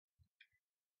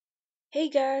Hey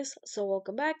guys, so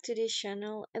welcome back to this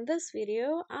channel. In this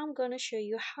video, I'm gonna show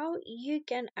you how you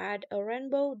can add a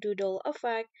rainbow doodle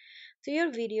effect to your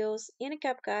videos in a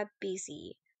CapCut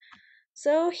PC.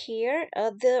 So here,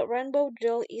 the rainbow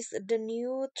doodle is the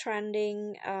new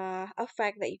trending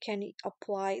effect that you can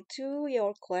apply to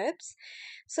your clips.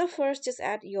 So first, just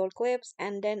add your clips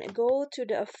and then go to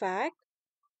the effect.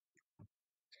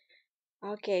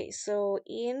 Okay, so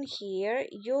in here,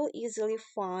 you'll easily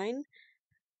find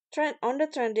on the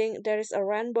trending there is a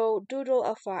rainbow doodle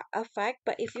effect,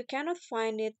 but if you cannot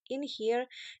find it in here,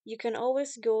 you can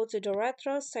always go to the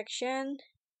retro section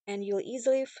and you'll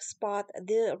easily spot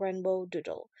the rainbow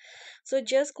doodle. So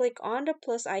just click on the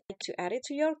plus icon to add it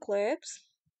to your clips,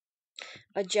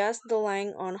 adjust the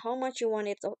length on how much you want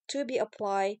it to be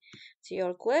applied to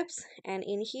your clips, and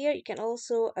in here you can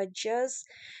also adjust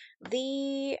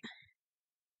the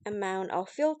amount of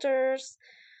filters,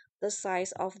 the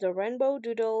size of the rainbow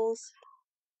doodles,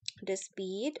 the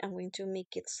speed. I'm going to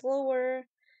make it slower,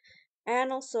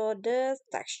 and also the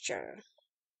texture.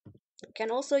 You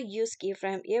can also use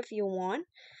keyframe if you want.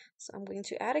 So I'm going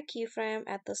to add a keyframe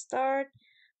at the start,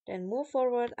 then move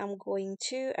forward. I'm going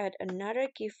to add another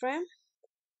keyframe,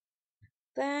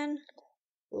 then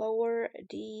lower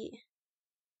the,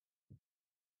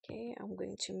 okay, I'm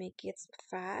going to make it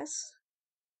fast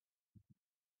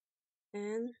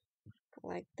and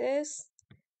like this,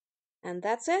 and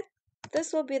that's it.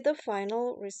 This will be the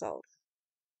final result.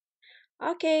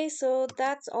 Okay, so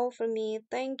that's all for me.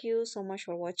 Thank you so much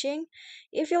for watching.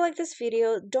 If you like this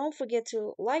video, don't forget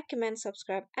to like, comment,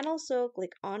 subscribe, and also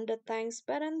click on the thanks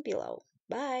button below.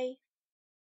 Bye.